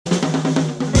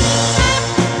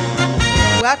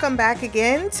Welcome back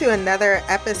again to another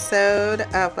episode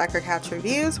of Blacker Couch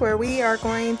Reviews, where we are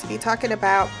going to be talking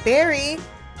about Barry,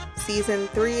 Season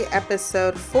 3,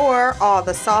 Episode 4, All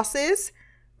the Sauces,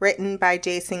 written by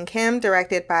Jason Kim,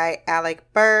 directed by Alec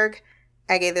Berg.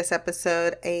 I gave this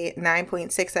episode a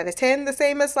 9.6 out of 10, the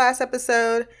same as last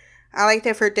episode. I liked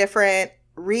it for different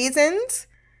reasons,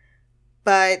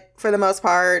 but for the most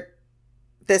part,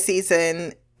 this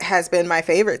season has been my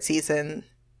favorite season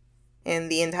in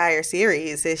the entire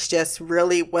series. It's just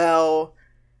really well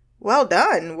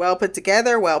done, well put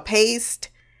together, well paced.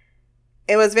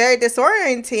 It was very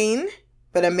disorienting,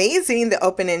 but amazing. The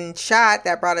opening shot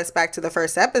that brought us back to the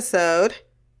first episode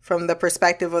from the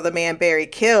perspective of the man Barry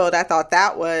killed. I thought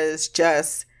that was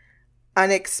just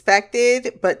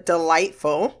unexpected, but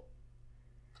delightful.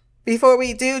 Before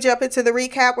we do jump into the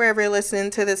recap, wherever you're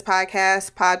listening to this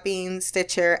podcast, Podbean,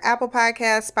 Stitcher, Apple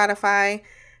Podcasts, Spotify,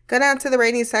 go down to the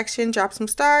rating section, drop some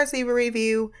stars, leave a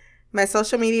review. My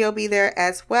social media will be there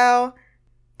as well.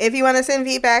 If you want to send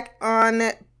feedback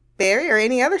on Barry or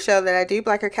any other show that I do,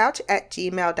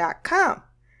 blackercouch@gmail.com.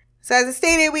 So as I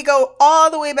stated, we go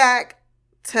all the way back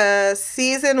to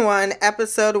Season 1,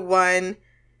 Episode 1.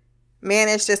 Man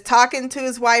is just talking to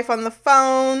his wife on the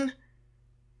phone,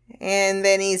 and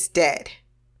then he's dead.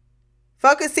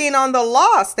 Focusing on the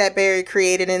loss that Barry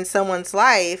created in someone's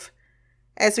life,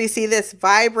 as we see this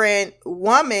vibrant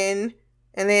woman,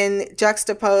 and then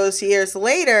juxtaposed years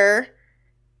later,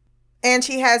 and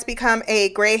she has become a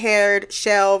gray-haired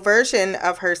shell version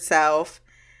of herself.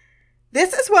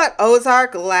 This is what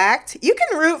Ozark lacked. You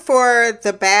can root for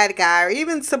the bad guy or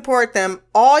even support them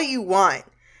all you want,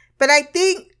 but I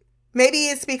think maybe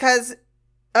it's because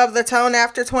of the tone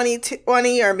after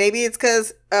 2020, or maybe it's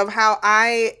because of how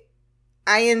I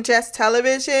ingest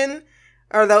television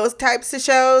or those types of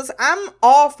shows. I'm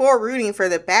all for rooting for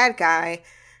the bad guy,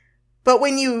 but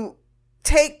when you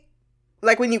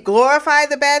glorify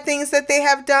the bad things that they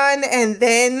have done, and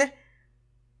then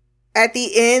at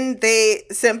the end they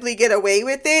simply get away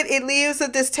with it, it leaves a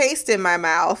distaste in my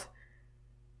mouth.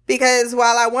 Because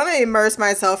while I want to immerse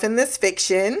myself in this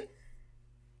fiction,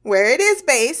 where it is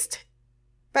based,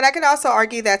 but I could also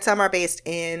argue that some are based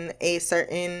in a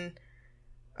certain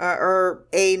or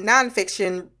a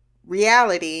nonfiction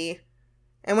reality.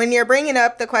 And when you're bringing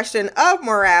up the question of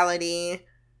morality,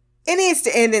 it needs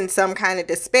to end in some kind of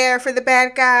despair for the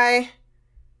bad guy.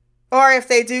 Or if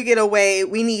they do get away,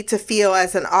 we need to feel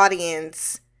as an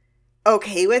audience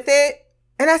okay with it.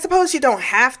 And I suppose you don't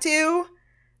have to,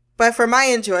 but for my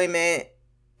enjoyment,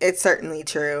 it's certainly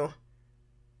true.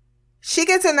 She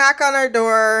gets a knock on her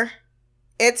door.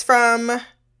 It's from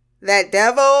that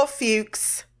devil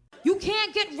Fuchs. You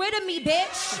can't get rid of me,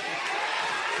 bitch.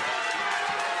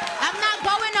 I'm not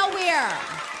going nowhere.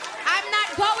 I'm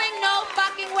not going no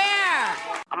fucking where.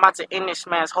 I'm about to end this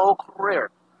man's whole career.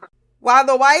 While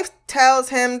the wife tells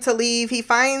him to leave, he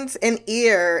finds an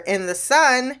ear in the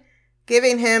sun,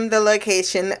 giving him the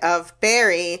location of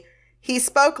Barry. He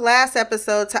spoke last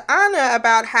episode to Anna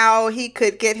about how he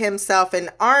could get himself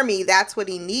an army. That's what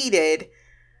he needed.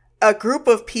 A group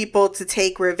of people to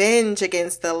take revenge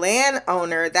against the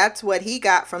landowner. That's what he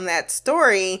got from that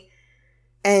story.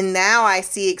 And now I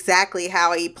see exactly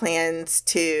how he plans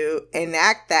to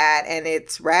enact that, and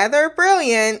it's rather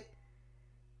brilliant.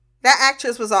 That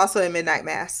actress was also in Midnight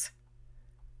Mass.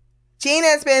 Jean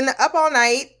has been up all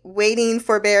night waiting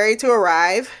for Barry to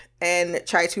arrive and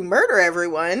try to murder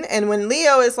everyone. And when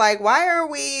Leo is like, "Why are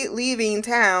we leaving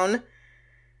town?"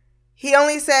 he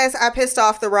only says, "I pissed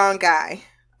off the wrong guy."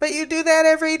 But you do that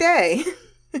every day.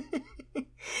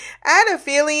 I had a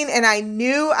feeling, and I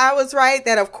knew I was right,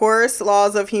 that of course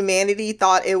Laws of Humanity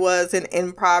thought it was an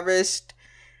improvised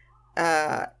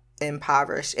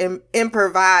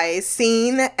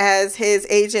scene, as his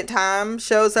agent Tom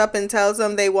shows up and tells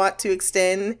them they want to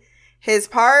extend his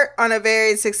part on a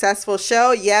very successful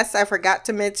show. Yes, I forgot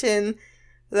to mention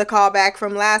the callback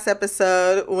from last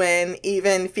episode when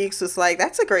even Fuchs was like,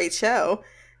 "That's a great show."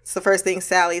 It's the first thing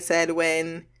Sally said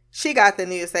when she got the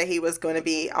news that he was going to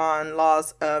be on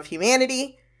Laws of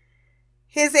Humanity.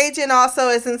 His agent also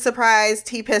isn't surprised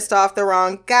he pissed off the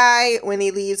wrong guy when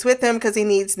he leaves with him because he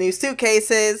needs new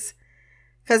suitcases.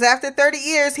 Because after 30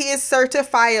 years, he is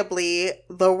certifiably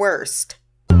the worst.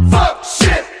 Fuck,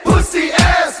 shit, pussy,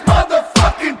 ass,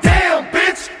 motherfucking damn,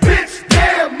 bitch,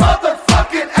 damn,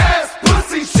 motherfucking ass,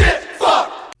 pussy, shit,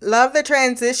 fuck. Love the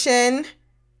transition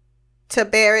to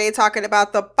Barry talking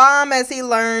about the bomb as he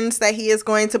learns that he is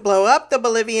going to blow up the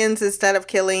Bolivians instead of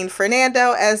killing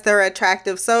Fernando, as their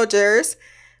attractive soldiers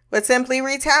would simply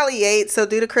retaliate. So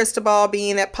due to Cristobal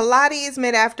being at Pilates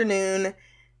mid-afternoon,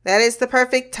 that is the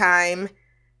perfect time.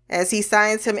 as he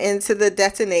signs him into the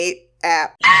Detonate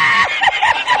app.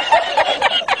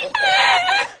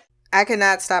 I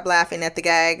cannot stop laughing at the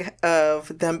gag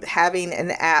of them having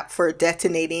an app for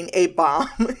detonating a bomb,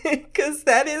 because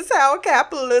that is how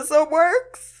capitalism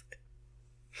works.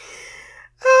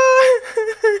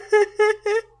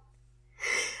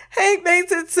 Hank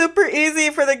makes it super easy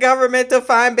for the government to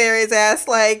find Barry's ass.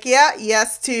 Like, yeah,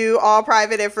 yes to all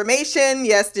private information.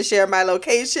 Yes to share my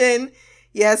location.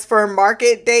 Yes for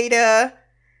market data.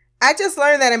 I just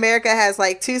learned that America has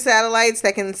like 2 satellites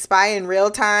that can spy in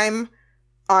real time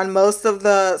on most of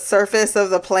the surface of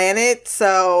the planet.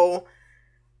 So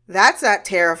that's not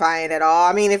terrifying at all.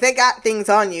 I mean, if they got things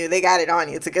on you, they got it on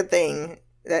you. It's a good thing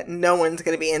that no one's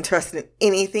going to be interested in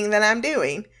anything that I'm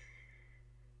doing.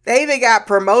 They even got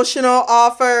promotional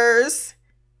offers.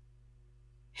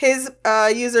 His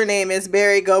username is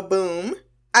Barry Go Boom.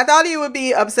 I thought he would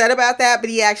be upset about that, but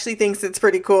he actually thinks it's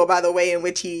pretty cool by the way in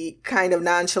which he kind of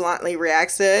nonchalantly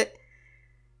reacts to it.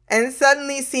 And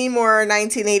suddenly Seymour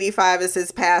 1985 is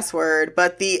his password,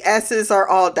 but the S's are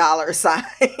all dollar signs.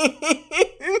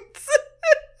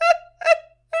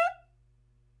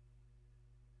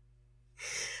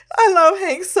 I love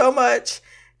Hank so much.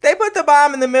 They put the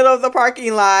bomb in the middle of the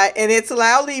parking lot and it's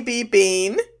loudly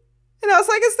beeping. And I was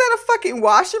like, is that a fucking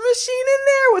washing machine in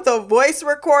there with a voice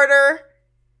recorder?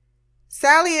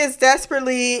 Sally is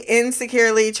desperately,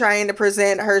 insecurely trying to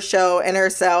present her show and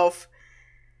herself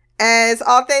as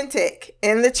authentic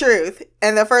and the truth.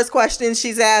 And the first question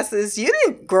she's asked is, you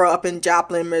didn't grow up in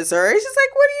Joplin, Missouri. She's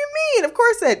like, what do you mean? Of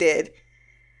course I did.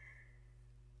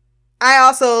 I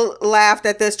also laughed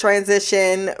at this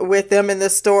transition with them in the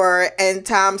store and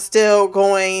Tom still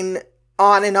going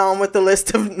on and on with the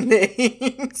list of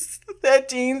names that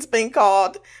Gene's been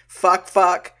called. Fuck. Who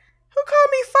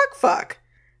called me fuck?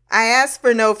 I asked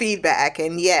for no feedback,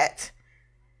 and yet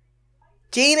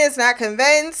Gene is not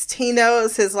convinced. He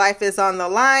knows his life is on the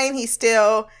line. He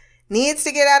still needs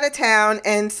to get out of town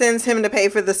and sends him to pay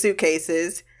for the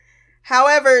suitcases.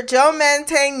 However, Joe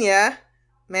Mantegna,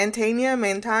 I'm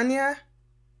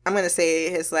going to say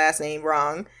his last name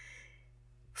wrong,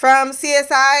 from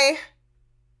CSI,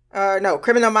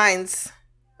 Criminal Minds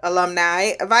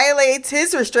alumni, violates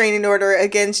his restraining order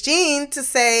against Gene to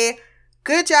say,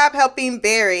 good job helping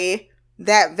Barry,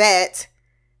 that vet,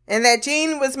 and that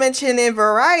Gene was mentioned in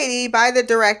Variety by the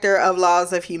director of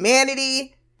Laws of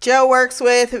Humanity. Joe works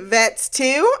with vets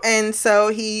too, and so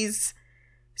he's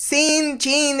seen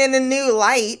Gene in a new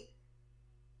light.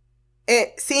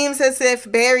 It seems as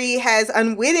if Barry has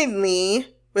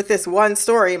unwittingly, with this one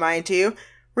story, mind you,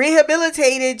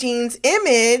 rehabilitated Gene's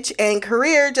image and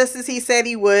career just as he said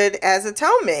he would as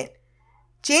atonement.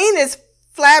 Gene is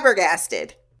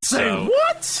flabbergasted. Say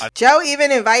what? Joe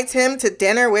even invites him to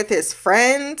dinner with his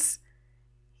friends.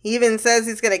 He even says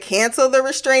he's going to cancel the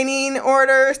restraining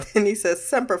order. And he says,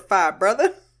 Semper Fi,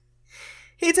 brother.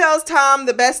 He tells Tom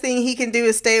the best thing he can do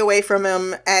is stay away from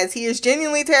him, as he is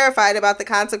genuinely terrified about the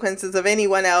consequences of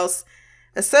anyone else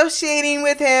associating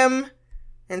with him.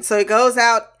 And so he goes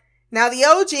out. Now, the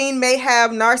old Gene may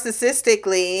have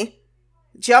narcissistically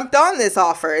jumped on this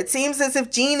offer. It seems as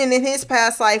if Gene in his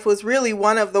past life was really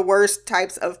one of the worst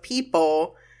types of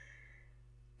people.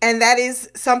 And that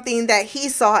is something that he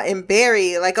saw in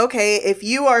Barry. Like, okay, if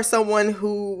you are someone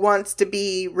who wants to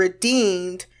be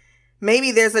redeemed,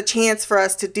 maybe there's a chance for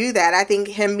us to do that. I think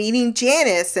him meeting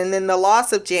Janice and then the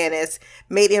loss of Janice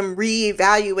made him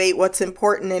reevaluate what's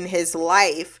important in his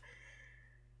life.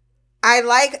 I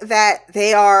like that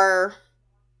they are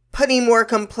putting more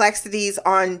complexities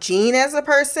on Gene as a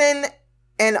person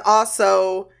and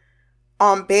also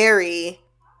on Barry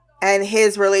and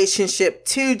his relationship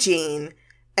to Gene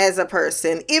as a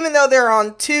person, even though they're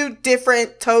on two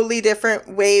totally different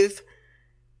wavelengths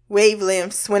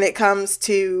when it comes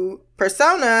to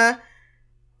persona,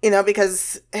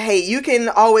 because, hey, you can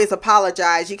always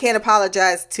apologize. You can't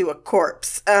apologize to a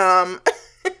corpse.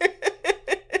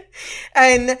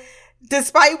 And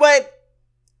despite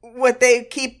what they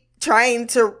keep trying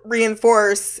to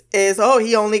reinforce is,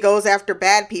 he only goes after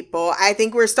bad people. I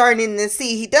think we're starting to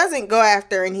see he doesn't go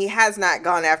after, and he has not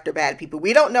gone after bad people.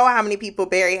 We don't know how many people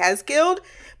Barry has killed,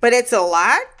 but it's a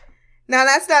lot. Now,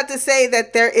 that's not to say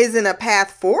that there isn't a path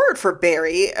forward for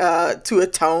Barry to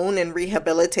atone and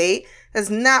rehabilitate. That's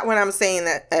not what I'm saying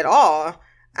at all.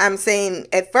 I'm saying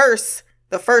at first,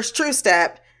 the first true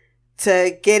step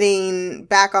to getting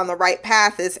back on the right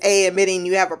path is A, admitting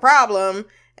you have a problem,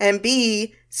 and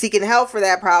B, seeking help for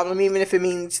that problem, even if it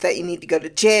means that you need to go to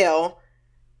jail,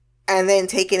 and then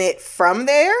taking it from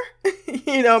there,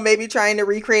 maybe trying to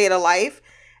recreate a life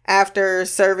after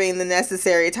serving the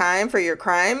necessary time for your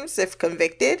crimes if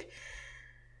convicted.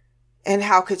 And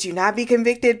how could you not be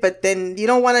convicted? But then you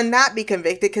don't want to not be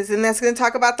convicted because then that's going to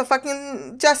talk about the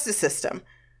fucking justice system.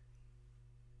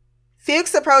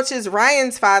 Fuchs approaches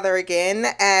Ryan's father again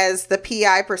as the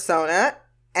PI persona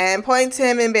and points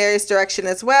him in Barry's direction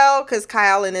as well because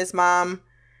Kyle and his mom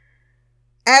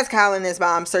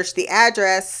searched the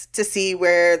address to see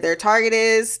where their target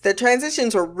is. The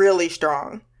transitions were really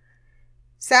strong.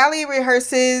 Sally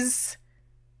rehearses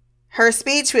her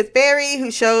speech with Barry,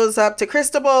 who shows up to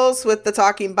Christabel's with the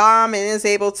talking bomb and is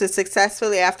able to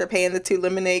successfully, after paying the 2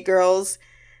 lemonade girls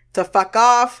to fuck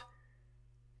off,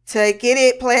 to get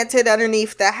it planted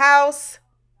underneath the house.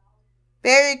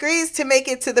 Barry agrees to make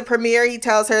it to the premiere. He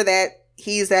tells her that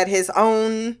he's at his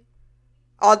own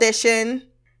audition.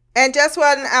 And just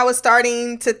when I was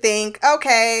starting to think,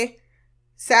 okay,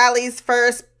 Sally's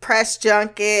first press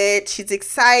junket, she's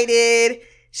excited.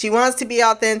 She wants to be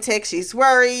authentic. She's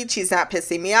worried. She's not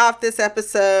pissing me off this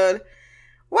episode.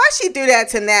 Why'd she do that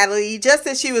to Natalie just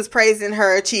as she was praising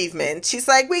her achievement? She's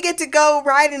like, we get to go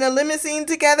ride in a limousine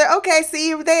together. Okay, see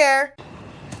you there.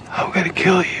 I'm gonna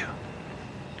kill you.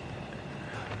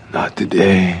 Not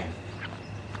today.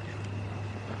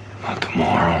 Not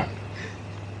tomorrow.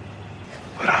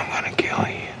 But I'm gonna kill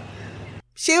you.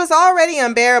 She was already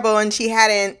unbearable and she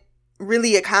hadn't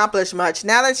really accomplished much.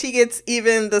 Now that she gets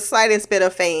even the slightest bit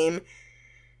of fame,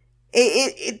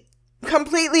 it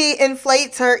completely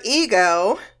inflates her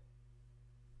ego.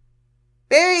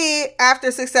 Barry, after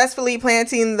successfully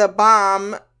planting the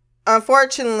bomb,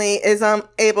 unfortunately is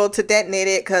unable to detonate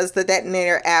it because the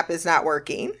detonator app is not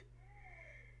working.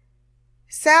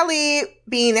 Sally,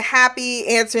 being happy,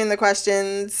 answering the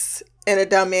questions in a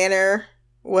dumb manner,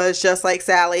 was just like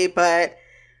Sally, but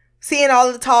seeing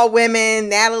all the tall women,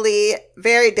 Natalie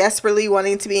very desperately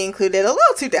wanting to be included. A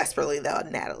little too desperately, though,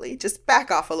 Natalie. Just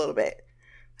back off a little bit.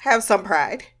 Have some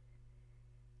pride.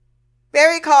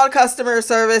 Barry called customer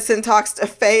service and talks to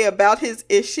Faye about his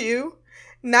issue,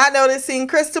 not noticing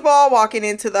Cristobal walking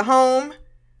into the home.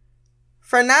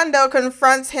 Fernando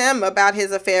confronts him about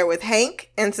his affair with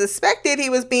Hank and suspected he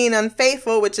was being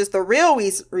unfaithful, which is the real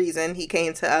reason he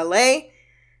came to LA,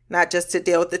 not just to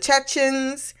deal with the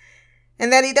Chechens,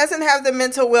 and that he doesn't have the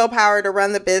mental willpower to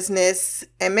run the business,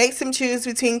 and makes him choose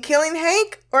between killing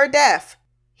Hank or death.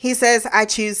 He says, I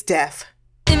choose death.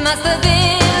 It must have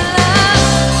been love,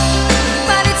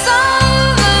 but it's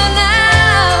over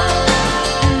now.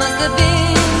 It must have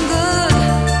been good,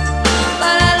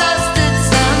 but I lost it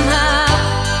somehow.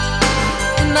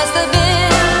 It must have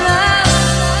been love,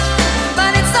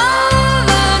 but it's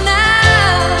over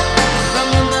now. From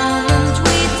the moment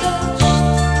we touched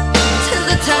till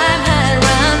the time had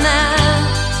run out.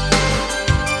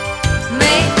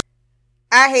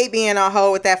 I hate being on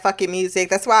hold with that fucking music.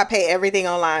 That's why I pay everything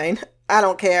online. I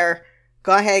don't care.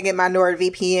 Go ahead and get my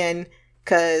NordVPN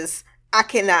because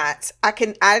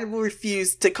I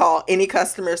refuse to call any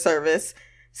customer service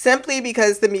simply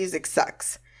because the music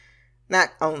sucks. Not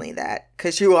only that,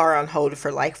 because you are on hold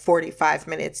for like 45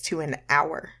 minutes to an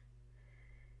hour.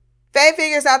 Faye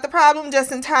figures out the problem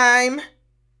just in time,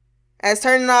 as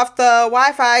turning off the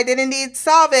Wi-Fi did indeed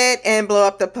solve it and blow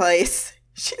up the place.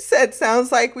 She said,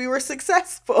 sounds like we were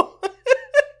successful.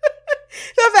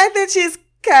 The fact that she's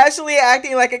casually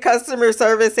acting like a customer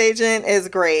service agent is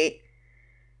great.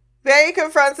 Barry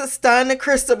confronts a stunned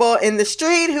Cristobal in the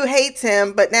street who hates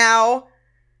him, but now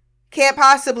can't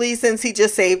possibly since he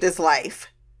just saved his life.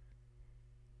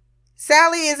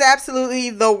 Sally is absolutely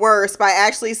the worst by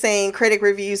actually saying critic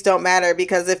reviews don't matter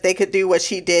because if they could do what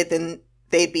she did, then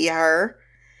they'd be her.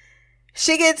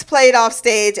 She gets played off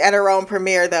stage at her own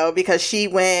premiere, though, because she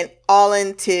went all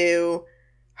into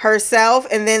herself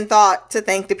and then thought to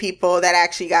thank the people that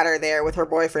actually got her there with her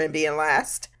boyfriend being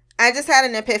last. I just had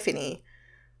an epiphany.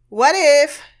 What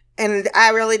if, and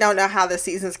I really don't know how the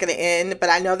season's going to end, but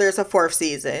I know there's a 4th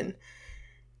season.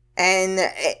 And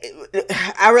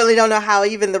I really don't know how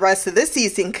even the rest of this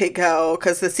season could go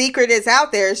because the secret is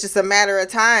out there. It's just a matter of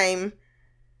time,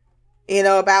 you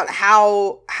know, about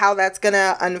how that's going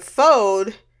to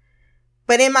unfold.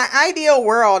 But in my ideal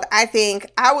world, I think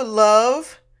I would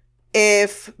love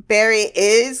if Barry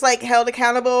is like held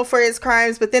accountable for his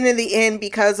crimes, but then in the end,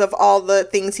 because of all the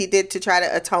things he did to try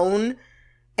to atone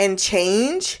and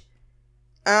change,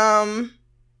 I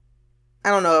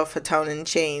don't know if atone and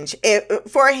change,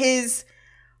 for his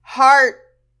heart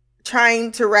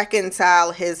trying to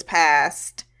reconcile his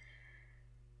past,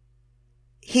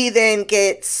 he then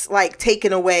gets like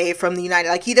taken away from the United.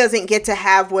 Like he doesn't get to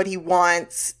have what he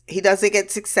wants. He doesn't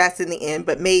get success in the end,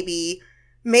 but maybe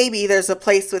there's a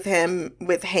place with him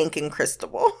with Hank and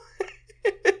Cristobal.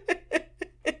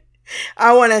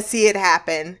 I want to see it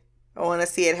happen.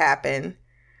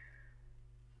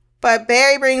 But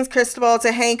Barry brings Cristobal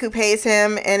to Hank, who pays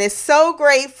him, and is so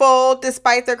grateful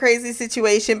despite their crazy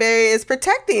situation. Barry is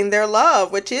protecting their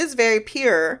love, which is very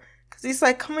pure. Because he's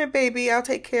like, come here, baby, I'll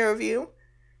take care of you.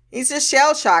 He's just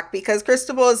shell-shocked because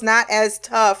Cristobal is not as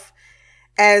tough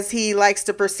as he likes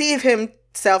to perceive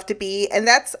himself to be. And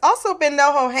that's also been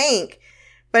NoHo Hank.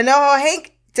 But NoHo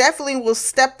Hank definitely will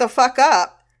step the fuck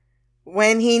up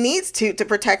when he needs to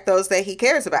protect those that he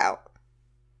cares about.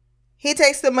 He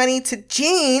takes the money to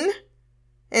Gene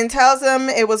and tells him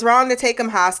it was wrong to take him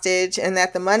hostage and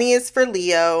that the money is for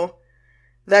Leo.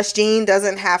 Thus, Gene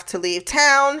doesn't have to leave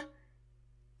town.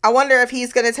 I wonder if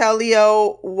he's going to tell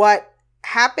Leo what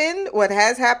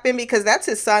has happened, because that's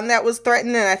his son that was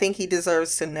threatened, and I think he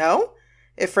deserves to know.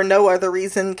 If for no other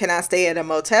reason, can I stay at a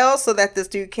motel so that this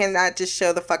dude cannot just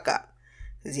show the fuck up?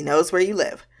 Because he knows where you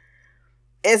live.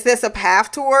 Is this a path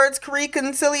towards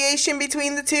reconciliation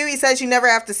between the two? He says you never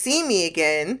have to see me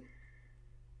again.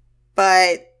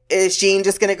 But is Gene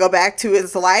just going to go back to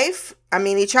his life? I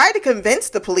mean, he tried to convince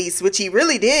the police, which he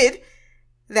really did,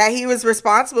 that he was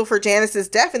responsible for Janice's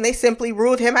death, and they simply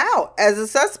ruled him out as a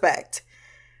suspect.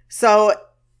 So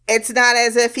it's not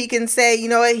as if he can say, you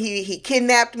know what, he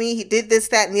kidnapped me, he did this,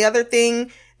 that, and the other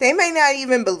thing. They may not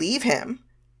even believe him.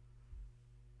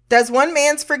 Does one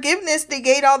man's forgiveness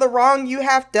negate all the wrong you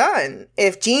have done?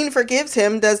 If Gene forgives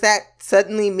him, does that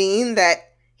suddenly mean that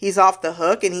he's off the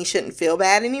hook and he shouldn't feel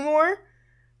bad anymore?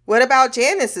 What about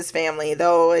Janice's family?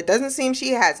 Though it doesn't seem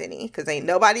she has any, because ain't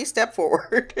nobody stepped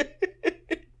forward.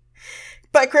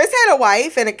 But Chris had a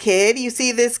wife and a kid. You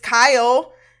see this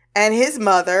Kyle and his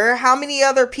mother. How many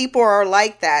other people are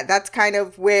like that? That's kind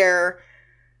of where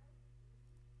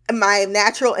my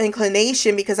natural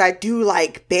inclination, because I do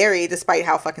like Barry, despite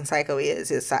how fucking psycho he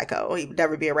is psycho. He would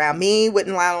never be around me,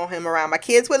 wouldn't allow him around my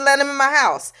kids, wouldn't let him in my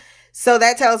house. So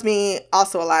that tells me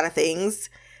also a lot of things.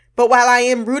 But while I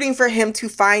am rooting for him to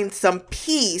find some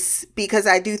peace, because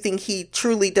I do think he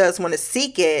truly does want to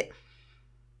seek it,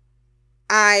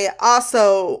 I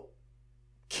also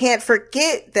can't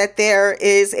forget that there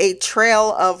is a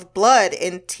trail of blood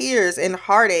and tears and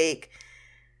heartache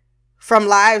from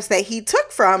lives that he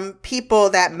took from people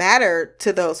that matter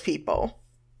to those people.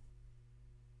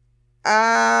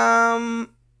 I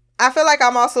feel like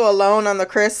I'm also alone on the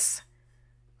Chris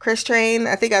train.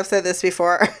 I think I've said this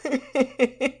before.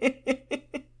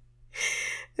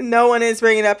 No one is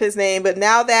bringing up his name, but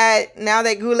now that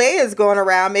Goulet is going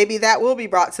around, maybe that will be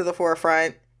brought to the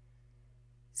forefront.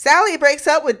 Sally breaks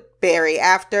up with Barry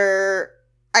after,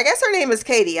 I guess her name is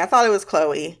Katie. I thought it was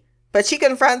Chloe. But she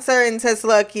confronts her and says,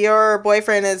 look, your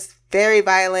boyfriend is very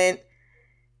violent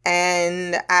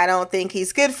and I don't think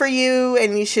he's good for you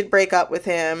and you should break up with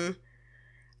him.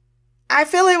 I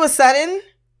feel it was sudden,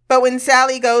 but when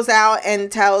Sally goes out and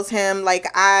tells him, like,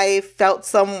 I felt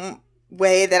some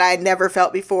way that I never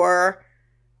felt before,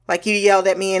 like you yelled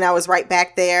at me and I was right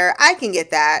back there, I can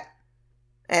get that.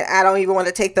 And I don't even want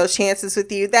to take those chances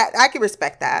with you. That I can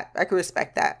respect that. I can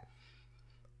respect that.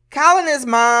 Kyle and his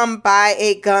mom buy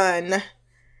a gun,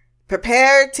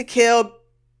 prepared to kill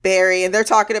Barry, and they're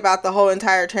talking about the whole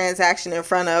entire transaction in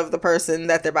front of the person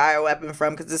that they're buying a weapon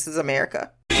from, because this is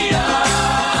America.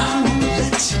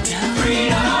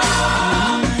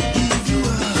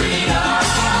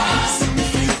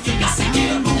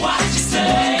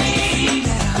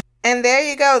 And there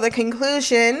you go, the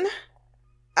conclusion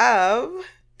of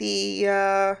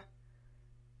the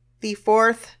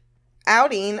fourth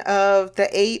outing of the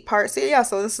 8-part series. Yeah,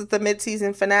 so this is the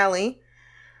mid-season finale.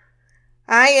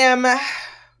 I am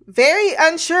very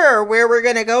unsure where we're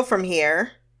going to go from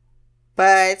here,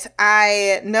 but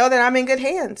I know that I'm in good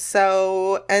hands.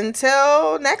 So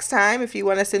until next time, if you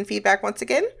want to send feedback once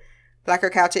again,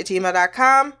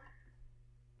 blackercouch@gmail.com.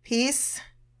 Peace,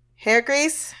 hair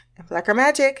grease, and blacker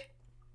magic.